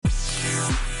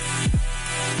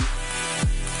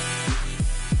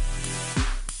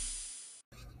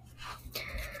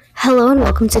Hello and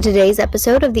welcome to today's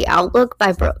episode of The Outlook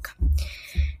by Brooke.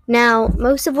 Now,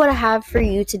 most of what I have for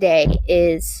you today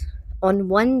is on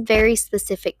one very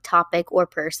specific topic or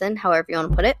person, however you want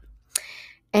to put it.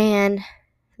 And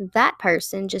that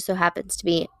person just so happens to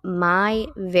be my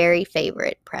very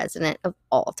favorite president of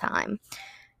all time,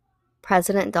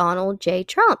 President Donald J.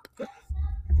 Trump.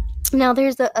 Now,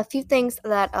 there's a few things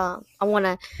that I want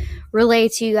to relay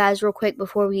to you guys real quick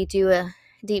before we do a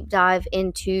deep dive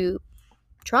into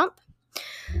Trump.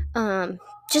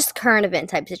 Just current event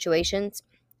type situations.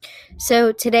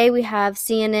 So today we have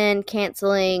CNN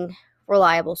canceling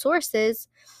reliable sources,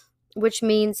 which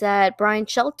means that Brian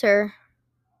Stelter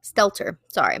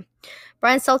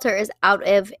is out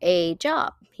of a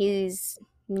job. He's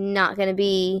not going to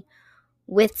be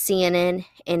with CNN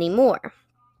anymore.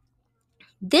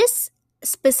 This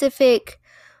specific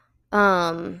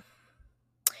loss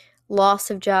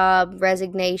of job,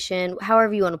 resignation,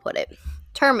 however you want to put it,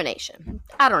 termination,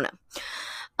 I don't know.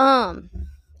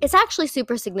 It's actually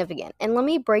super significant, and let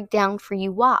me break down for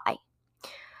you why.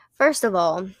 First of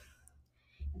all,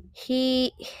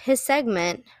 his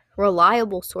segment,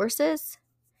 Reliable Sources,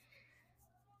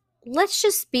 let's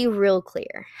just be real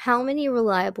clear. How many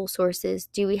reliable sources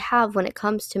do we have when it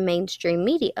comes to mainstream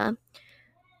media,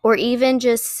 or even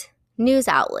just news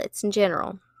outlets in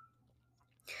general?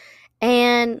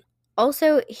 And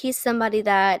also, he's somebody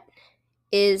that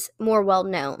is more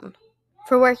well-known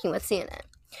for working with CNN.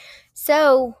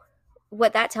 So,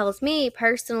 what that tells me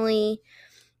personally,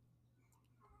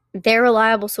 their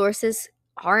reliable sources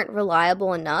aren't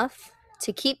reliable enough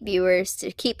to keep viewers,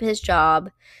 to keep his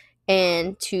job,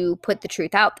 and to put the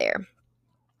truth out there.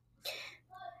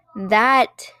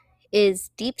 That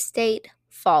is deep state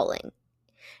falling.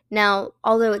 Now,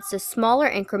 although it's a smaller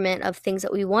increment of things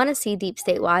that we want to see deep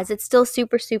state-wise, it's still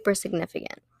super, super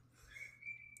significant.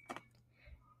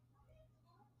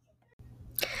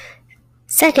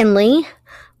 Secondly,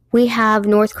 we have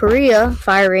North Korea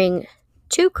firing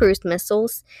 2 cruise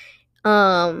missiles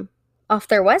off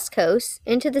their west coast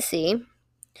into the sea.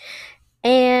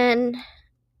 And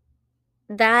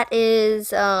that is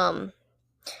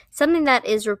something that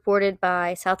is reported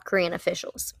by South Korean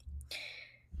officials.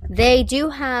 They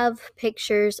do have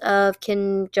pictures of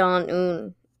Kim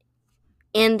Jong-un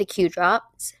in the Q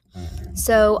drops.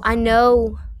 So I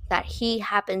know that he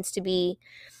happens to be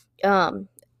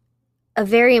a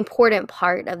very important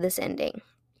part of this ending.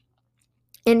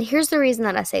 And here's the reason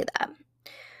that I say that.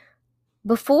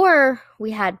 Before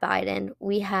we had Biden,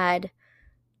 we had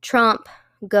Trump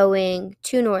going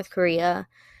to North Korea,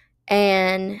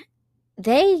 and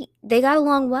they got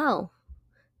along well.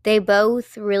 They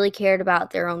both really cared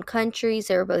about their own countries.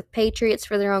 They were both patriots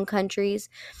for their own countries,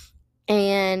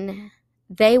 and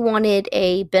they wanted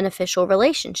a beneficial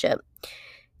relationship.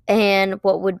 And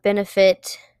what would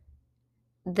benefit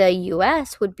the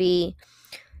U.S. would be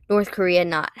North Korea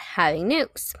not having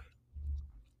nukes.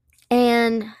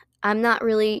 And I'm not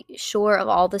really sure of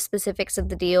all the specifics of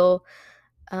the deal.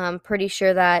 I'm pretty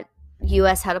sure that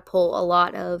U.S. had to pull a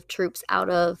lot of troops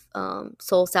out of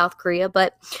Seoul, South Korea.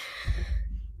 But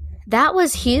that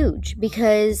was huge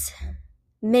because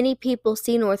many people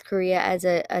see North Korea as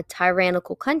a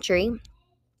tyrannical country.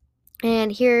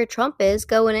 And here Trump is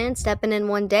going in, stepping in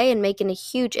one day and making a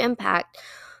huge impact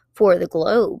for the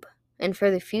globe and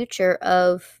for the future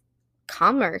of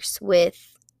commerce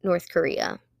with North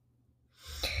Korea.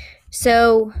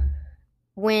 So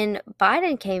when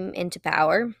Biden came into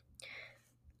power,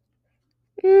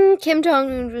 Kim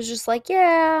Jong-un was just like,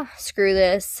 yeah, screw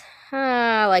this.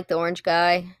 I like the orange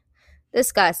guy.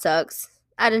 This guy sucks.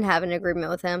 I didn't have an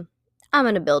agreement with him. I'm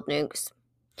going to build nukes.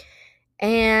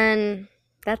 And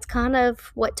that's kind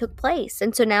of what took place.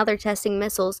 And so now they're testing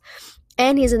missiles,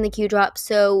 and he's in the Q drop.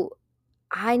 So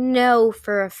I know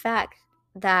for a fact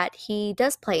that he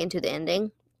does play into the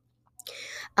ending.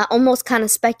 I almost kind of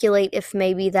speculate if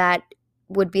maybe that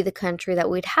would be the country that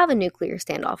we'd have a nuclear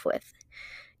standoff with.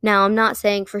 Now, I'm not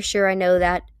saying for sure I know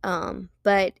that,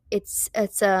 but it's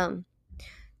on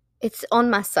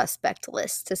my suspect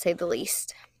list, to say the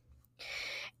least.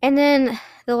 And then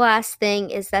the last thing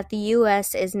is that the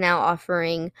U.S. is now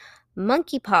offering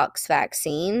monkeypox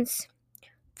vaccines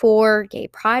for gay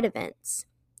pride events.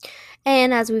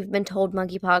 And as we've been told,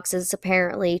 monkeypox is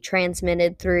apparently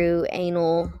transmitted through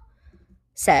anal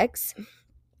sex.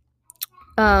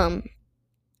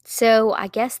 So I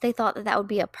guess they thought that would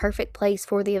be a perfect place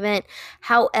for the event.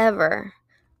 However,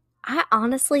 I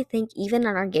honestly think even in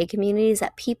our gay communities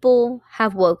that people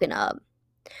have woken up.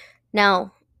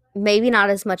 Now, maybe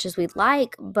not as much as we'd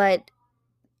like, but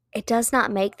it does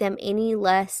not make them any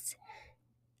less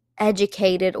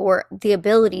educated or the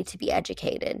ability to be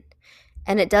educated.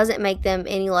 and it doesn't make them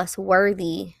any less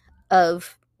worthy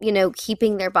of,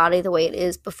 keeping their body the way it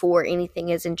is before anything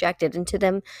is injected into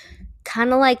them.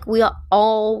 Kind of like we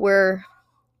all were,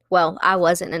 well, I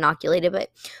wasn't inoculated,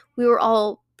 but we were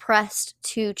all pressed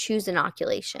to choose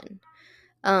inoculation.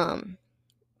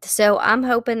 So I'm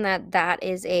hoping that that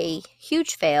is a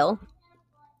huge fail,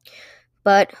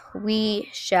 but we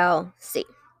shall see.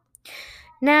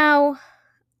 Now,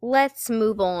 let's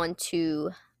move on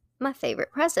to my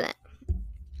favorite president.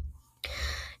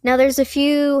 Now, there's a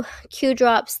few Q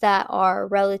drops that are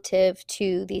relative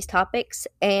to these topics,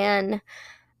 and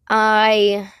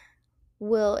I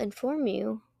will inform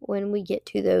you when we get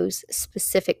to those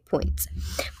specific points.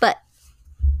 But,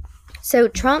 so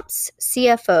Trump's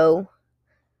CFO,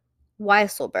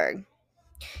 Weisselberg,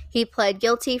 he pled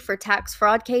guilty for tax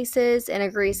fraud cases and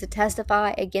agrees to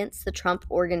testify against the Trump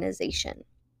Organization.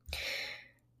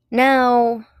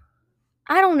 Now,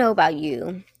 I don't know about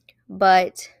you,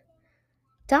 but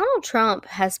Donald Trump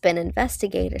has been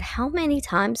investigated how many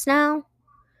times now?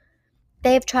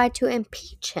 They have tried to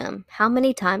impeach him how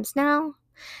many times now?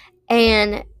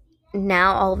 And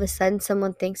now all of a sudden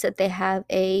someone thinks that they have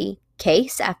a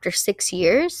case after 6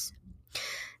 years?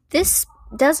 This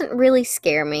doesn't really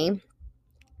scare me.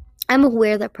 I'm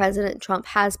aware that President Trump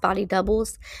has body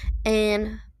doubles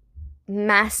and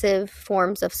massive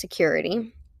forms of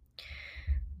security.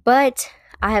 But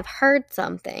I have heard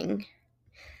something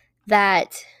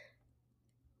that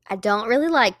I don't really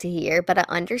like to hear, but I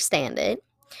understand it.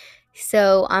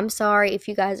 So I'm sorry if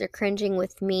you guys are cringing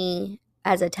with me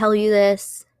as I tell you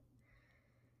this.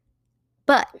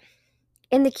 But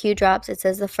in the Q drops, it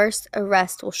says the first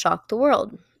arrest will shock the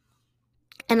world.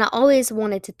 And I always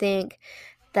wanted to think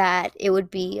that it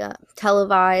would be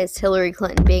televised Hillary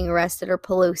Clinton being arrested, or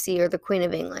Pelosi, or the Queen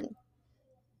of England.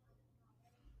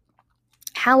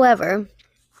 However,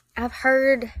 I've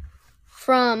heard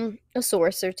from a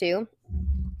source or two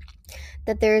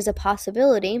that there is a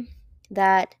possibility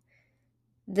that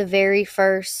the very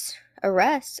first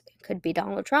arrest could be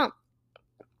Donald Trump.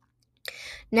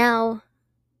 Now,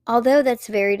 although that's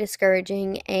very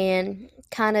discouraging and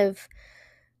kind of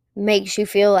makes you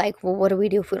feel like, well, what do we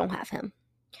do if we don't have him?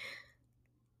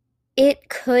 It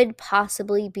could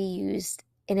possibly be used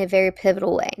in a very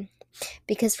pivotal way,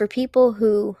 because for people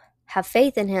who have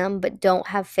faith in him but don't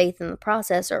have faith in the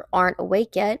process or aren't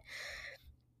awake yet,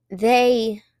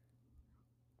 they'll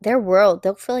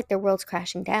feel like their world's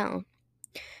crashing down.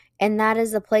 And that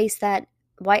is the place that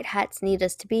white hats need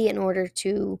us to be in order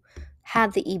to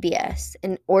have the EBS,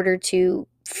 in order to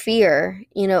fear,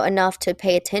 enough to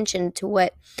pay attention to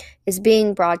what is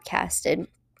being broadcasted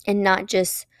and not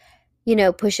just,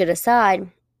 push it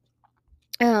aside.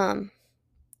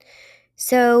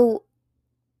 So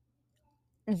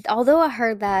although I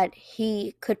heard that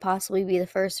he could possibly be the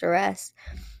first arrest,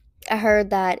 I heard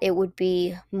that it would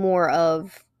be more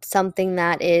of something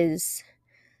that is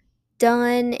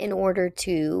done in order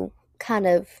to kind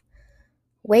of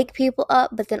wake people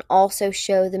up, but then also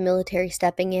show the military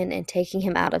stepping in and taking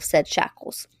him out of said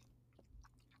shackles.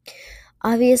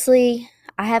 Obviously,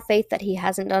 I have faith that he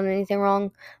hasn't done anything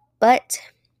wrong, but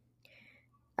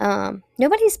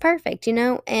nobody's perfect,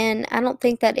 and I don't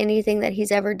think that anything that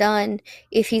he's ever done,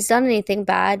 if he's done anything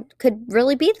bad, could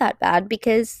really be that bad,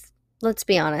 because, let's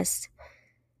be honest,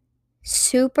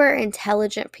 super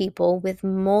intelligent people with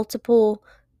multiple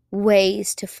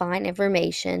ways to find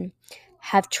information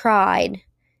have tried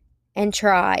and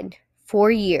tried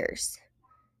for years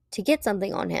to get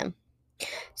something on him.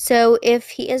 So if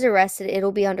he is arrested,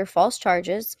 it'll be under false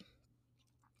charges,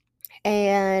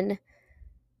 and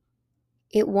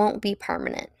it won't be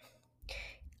permanent.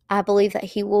 I believe that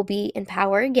he will be in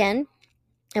power again.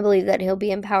 I believe that he'll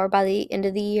be in power by the end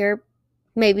of the year,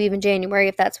 maybe even January,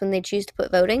 if that's when they choose to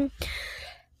put voting.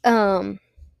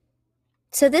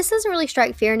 So this doesn't really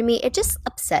strike fear into me. It just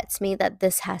upsets me that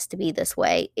this has to be this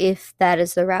way, if that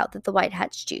is the route that the white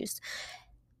hats choose.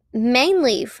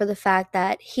 Mainly for the fact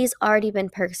that he's already been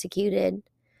persecuted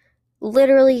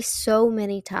literally so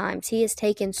many times. He has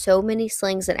taken so many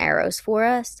slings and arrows for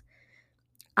us.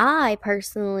 I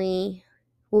personally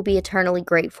will be eternally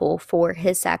grateful for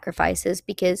his sacrifices,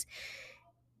 because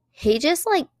he just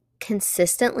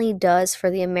consistently does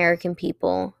for the American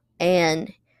people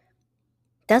and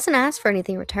doesn't ask for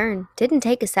anything in return. Didn't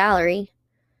take a salary.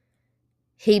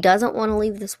 He doesn't want to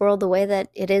leave this world the way that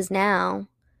it is now.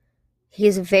 He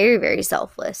is very, very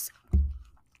selfless.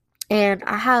 And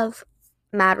I have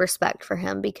mad respect for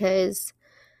him, because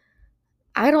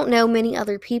I don't know many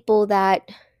other people that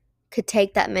could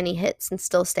take that many hits and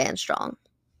still stand strong.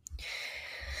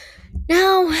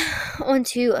 Now, on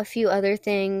to a few other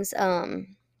things.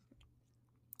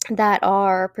 that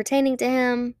are pertaining to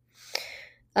him.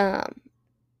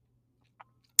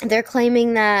 They're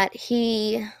claiming that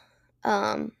he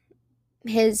didn't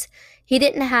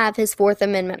have his Fourth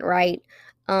Amendment right,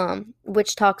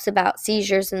 which talks about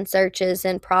seizures and searches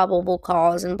and probable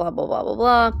cause and blah, blah, blah, blah,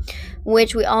 blah,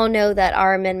 which we all know that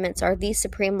our amendments are the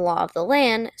supreme law of the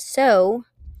land. So,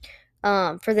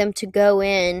 for them to go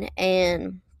in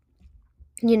and,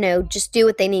 just do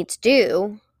what they need to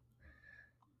do,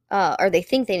 or they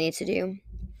think they need to do,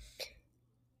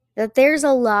 that there's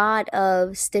a lot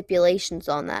of stipulations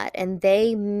on that, and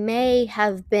they may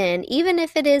have been, even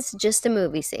if it is just a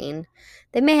movie scene,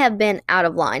 they may have been out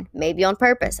of line, maybe on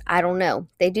purpose. I don't know.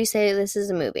 They do say this is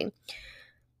a movie.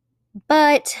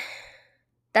 But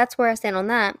that's where I stand on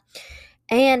that.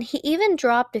 And he even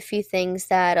dropped a few things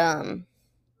that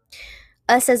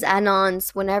us as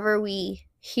Anons, whenever we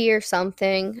hear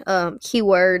something,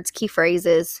 keywords, key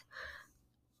phrases,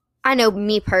 I know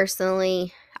me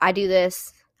personally, I do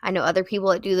this. I know other people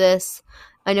that do this.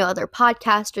 I know other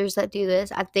podcasters that do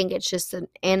this. I think it's just an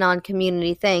Anon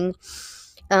community thing.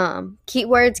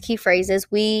 Keywords, key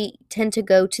phrases, we tend to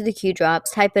go to the Q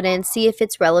drops, type it in, see if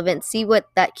it's relevant, see what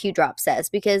that Q drop says,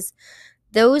 because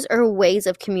those are ways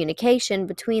of communication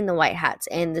between the white hats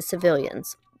and the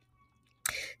civilians.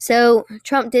 So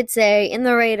Trump did say, in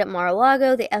the raid at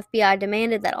Mar-a-Lago, the FBI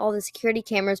demanded that all the security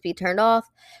cameras be turned off.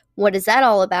 What is that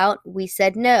all about? We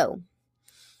said no.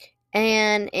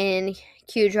 And in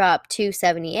Q drop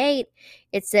 278,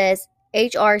 it says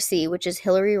HRC, which is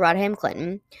Hillary Rodham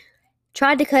Clinton,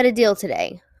 tried to cut a deal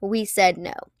today. We said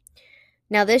no.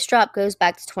 Now this drop goes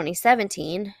back to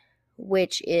 2017,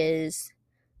 which is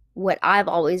what I've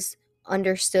always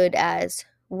understood as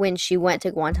when she went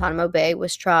to Guantanamo Bay,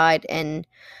 was tried, and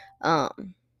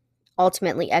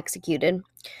ultimately executed.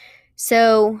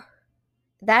 So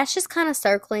that's just kind of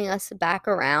circling us back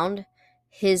around.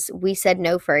 His "we said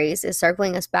no" phrase is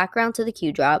circling us back around to the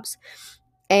Q drops.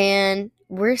 And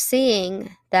we're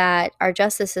seeing that our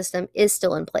justice system is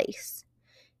still in place,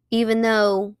 even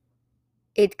though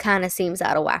it kind of seems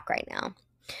out of whack right now.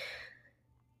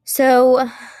 So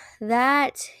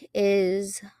that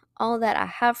is all that I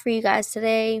have for you guys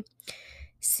today.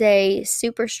 Stay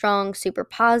super strong, super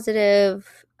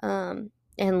positive, and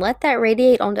let that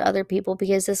radiate onto other people,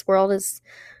 because this world is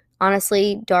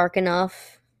honestly dark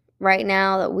enough right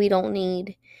now that we don't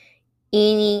need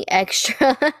any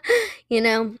extra,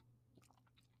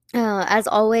 As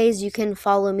always, you can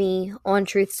follow me on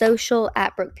Truth Social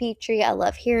at Brooke Petrie. I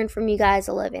love hearing from you guys.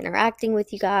 I love interacting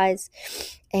with you guys.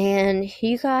 And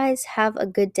you guys have a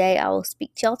good day. I will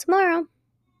speak to y'all tomorrow.